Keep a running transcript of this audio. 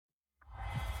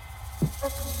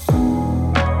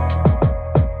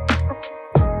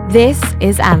This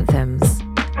is Anthems.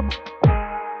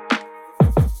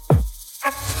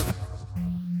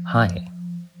 Hi,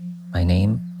 my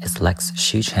name is Lex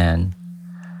Shu Chan,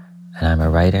 and I'm a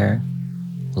writer,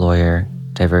 lawyer,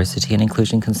 diversity and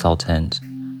inclusion consultant,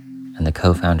 and the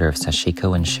co-founder of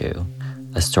Sashiko & Shu,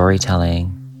 a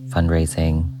storytelling,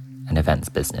 fundraising, and events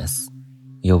business.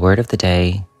 Your word of the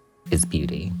day is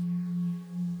beauty.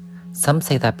 Some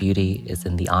say that beauty is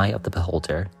in the eye of the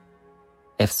beholder.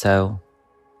 If so,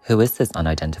 who is this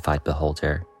unidentified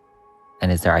beholder? And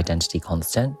is their identity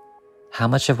constant? How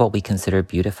much of what we consider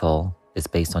beautiful is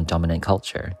based on dominant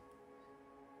culture?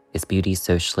 Is beauty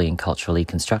socially and culturally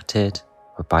constructed,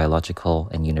 or biological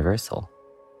and universal?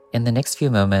 In the next few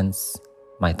moments,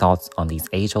 my thoughts on these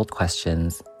age-old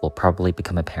questions will probably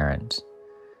become apparent.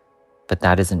 But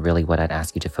that isn't really what I'd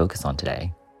ask you to focus on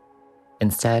today.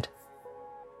 Instead,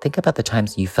 think about the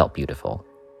times you felt beautiful.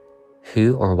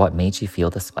 Who or what made you feel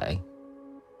this way?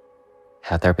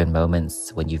 Have there been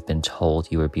moments when you've been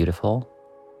told you were beautiful,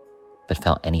 but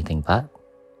felt anything but,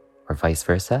 or vice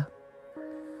versa?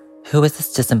 Who is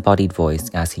this disembodied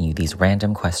voice asking you these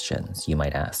random questions, you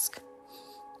might ask?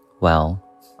 Well,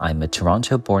 I'm a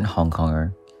Toronto-born Hong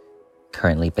Konger,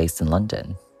 currently based in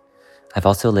London. I've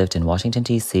also lived in Washington,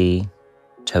 D.C.,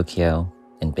 Tokyo,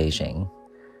 and Beijing.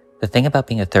 The thing about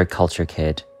being a third culture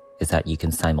kid is that you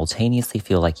can simultaneously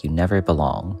feel like you never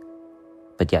belong,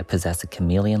 but yet possess a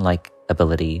chameleon-like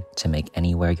ability to make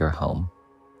anywhere your home.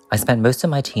 I spent most of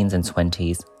my teens and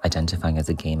 20s identifying as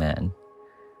a gay man,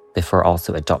 before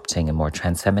also adopting a more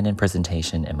trans-feminine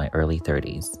presentation in my early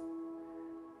 30s.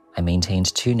 I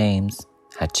maintained 2 names,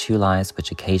 had 2 lives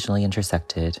which occasionally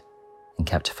intersected, and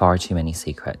kept far too many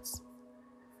secrets.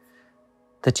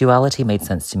 The duality made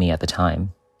sense to me at the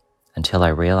time, until I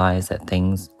realized that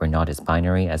things were not as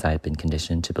binary as I had been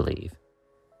conditioned to believe.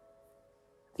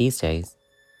 These days,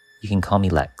 you can call me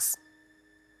Lex.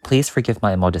 Please forgive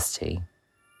my immodesty,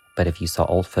 but if you saw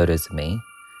old photos of me,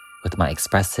 with my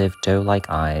expressive doe-like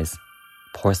eyes,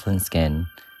 porcelain skin,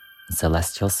 and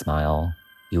celestial smile,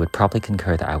 you would probably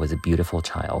concur that I was a beautiful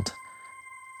child.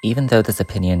 Even though this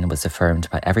opinion was affirmed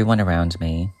by everyone around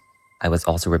me, I was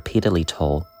also repeatedly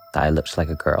told that I looked like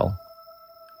a girl.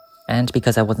 And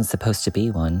because I wasn't supposed to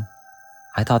be one,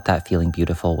 I thought that feeling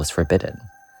beautiful was forbidden.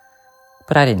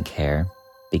 But I didn't care,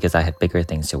 because I had bigger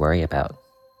things to worry about,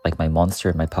 like my monster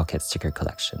in my pocket sticker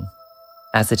collection.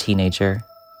 As a teenager,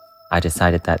 I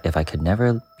decided that if I could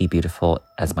never be beautiful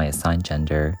as my assigned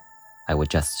gender, I would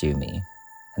just do me.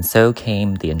 And so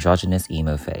came the androgynous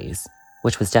emo phase,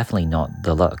 which was definitely not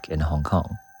the look in Hong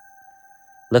Kong.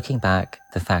 Looking back,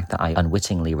 the fact that I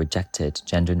unwittingly rejected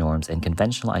gender norms and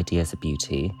conventional ideas of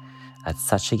beauty at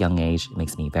such a young age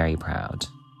makes me very proud.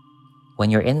 When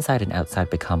your inside and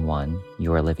outside become one,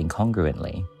 you are living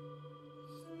congruently.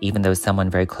 Even though someone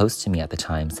very close to me at the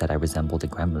time said I resembled a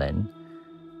gremlin,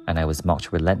 and I was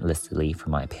mocked relentlessly for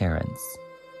my appearance,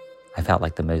 I felt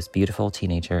like the most beautiful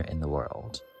teenager in the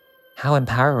world. How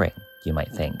empowering, you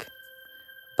might think.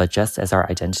 But just as our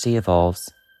identity evolves,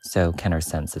 so can our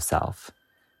sense of self,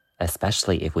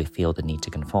 especially if we feel the need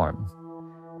to conform.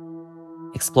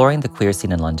 Exploring the queer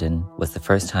scene in London was the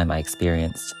first time I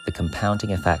experienced the compounding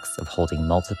effects of holding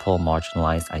multiple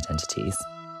marginalized identities.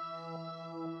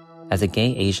 As a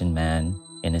gay Asian man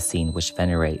in a scene which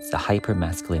venerates a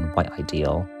hyper-masculine white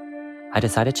ideal, I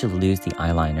decided to lose the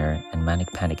eyeliner and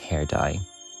manic panic hair dye,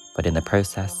 but in the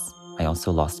process, I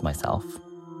also lost myself.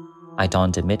 I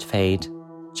donned a mid-fade,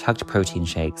 chugged protein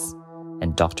shakes,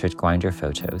 and doctored grinder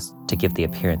photos to give the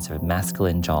appearance of a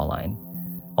masculine jawline,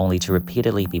 only to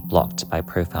repeatedly be blocked by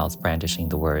profiles brandishing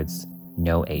the words,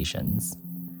 "No Asians."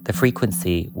 The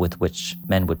frequency with which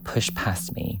men would push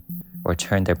past me or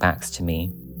turn their backs to me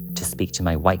to speak to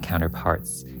my white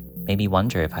counterparts made me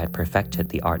wonder if I had perfected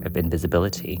the art of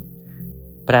invisibility.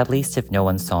 But at least if no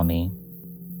one saw me,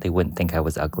 they wouldn't think I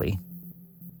was ugly.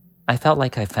 I felt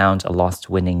like I found a lost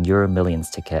winning Euro Millions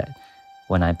ticket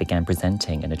when I began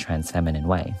presenting in a trans-feminine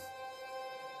way.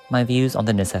 My views on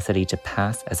the necessity to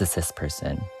pass as a cis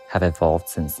person have evolved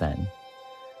since then.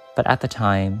 But at the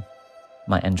time,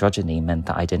 my androgyny meant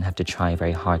that I didn't have to try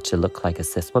very hard to look like a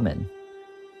cis woman.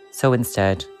 So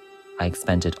instead, I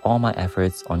expended all my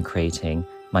efforts on creating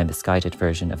my misguided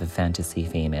version of a fantasy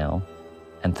female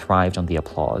and thrived on the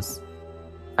applause.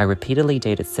 I repeatedly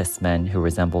dated cis men who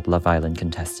resembled Love Island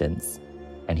contestants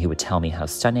and who would tell me how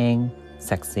stunning,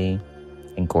 sexy,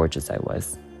 and gorgeous I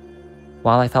was.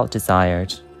 While I felt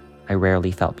desired, I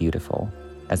rarely felt beautiful,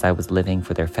 as I was living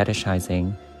for their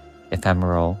fetishizing,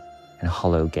 ephemeral, and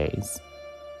hollow gaze.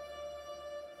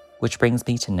 Which brings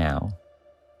me to now.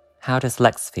 How does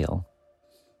Lex feel?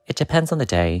 It depends on the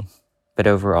day, but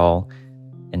overall,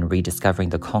 in rediscovering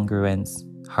the congruence,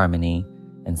 harmony,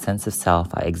 and sense of self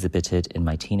I exhibited in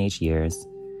my teenage years,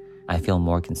 I feel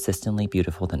more consistently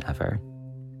beautiful than ever.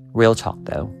 Real talk,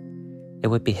 though. It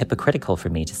would be hypocritical for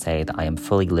me to say that I am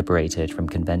fully liberated from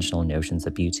conventional notions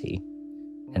of beauty,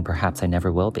 and perhaps I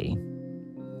never will be.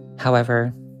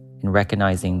 However, in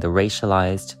recognizing the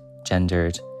racialized,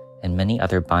 gendered, and many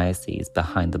other biases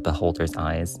behind the beholder's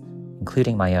eyes,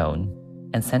 including my own,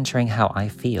 and centering how I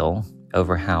feel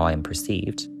over how I am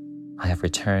perceived, I have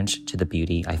returned to the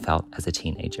beauty I felt as a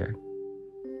teenager.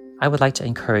 I would like to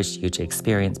encourage you to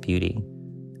experience beauty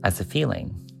as a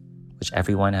feeling, which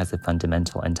everyone has a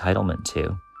fundamental entitlement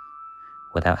to,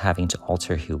 without having to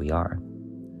alter who we are.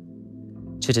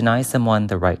 To deny someone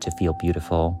the right to feel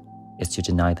beautiful is to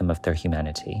deny them of their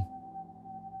humanity.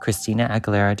 Christina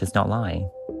Aguilera does not lie,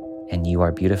 and you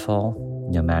are beautiful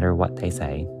no matter what they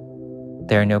say.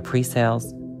 There are no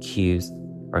pre-sales, queues,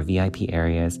 or VIP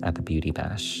areas at the Beauty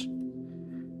Bash.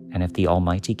 And if the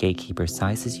almighty gatekeeper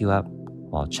sizes you up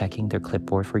while checking their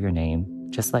clipboard for your name,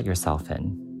 just let yourself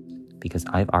in, because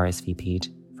I've RSVP'd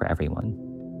for everyone.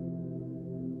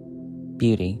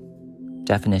 Beauty.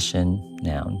 Definition,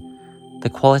 noun. The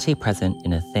quality present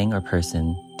in a thing or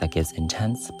person that gives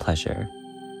intense pleasure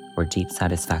or deep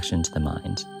satisfaction to the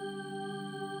mind,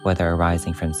 whether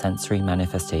arising from sensory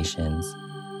manifestations,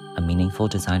 a meaningful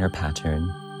design or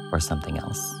pattern, or something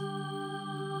else.